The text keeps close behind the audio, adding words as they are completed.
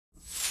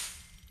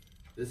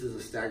This is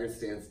a staggered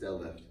stance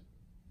deadlift.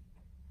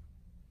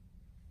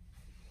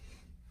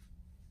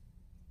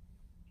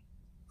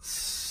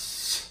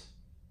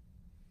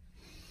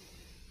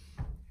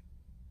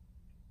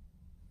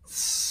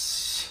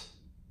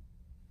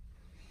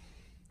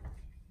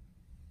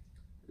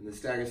 In the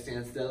staggered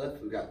stance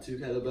deadlift, we've got 2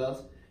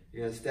 kettlebells.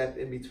 You're gonna step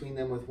in between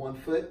them with 1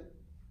 foot,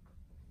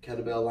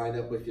 kettlebell lined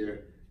up with your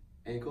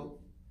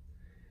ankle,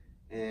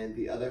 and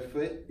the other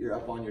foot, you're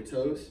up on your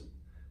toes.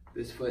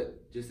 This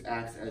foot just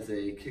acts as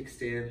a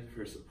kickstand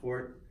for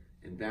support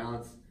and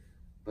balance,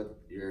 but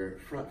your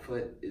front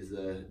foot is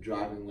the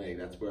driving leg.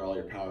 That's where all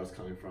your power is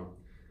coming from.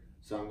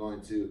 So I'm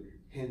going to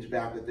hinge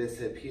back with this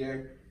hip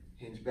here,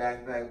 hinge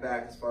back, back,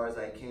 back as far as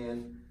I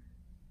can,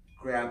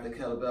 grab the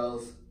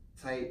kettlebells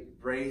tight,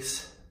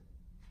 brace,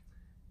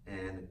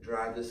 and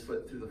drive this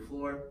foot through the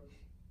floor,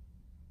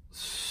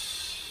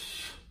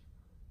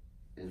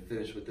 and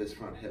finish with this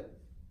front hip.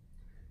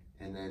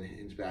 And then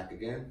hinge back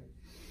again,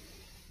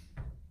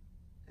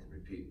 and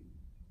repeat.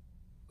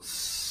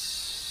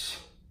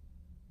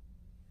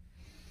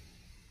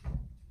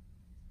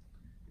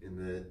 In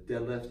the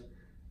deadlift,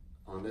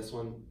 on this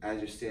one, as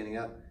you're standing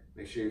up,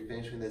 make sure you're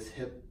finishing this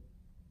hip,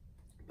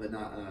 but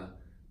not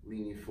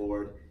leaning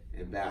forward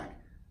and back.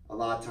 A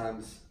lot of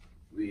times,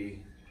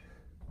 we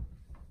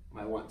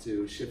might want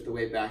to shift the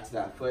weight back to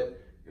that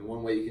foot, and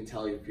one way you can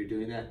tell if you're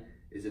doing that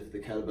is if the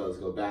kettlebells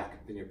go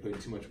back, then you're putting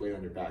too much weight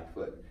on your back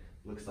foot.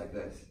 Looks like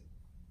this.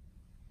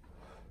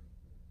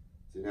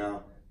 So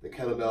now the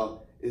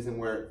kettlebell isn't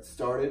where it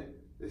started.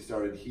 They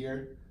started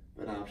here,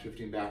 but now I'm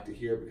shifting back to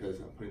here because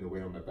I'm putting the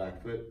weight on my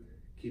back foot.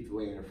 Keep the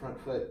weight on your front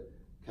foot.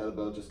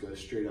 Kettlebell just goes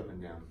straight up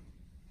and down.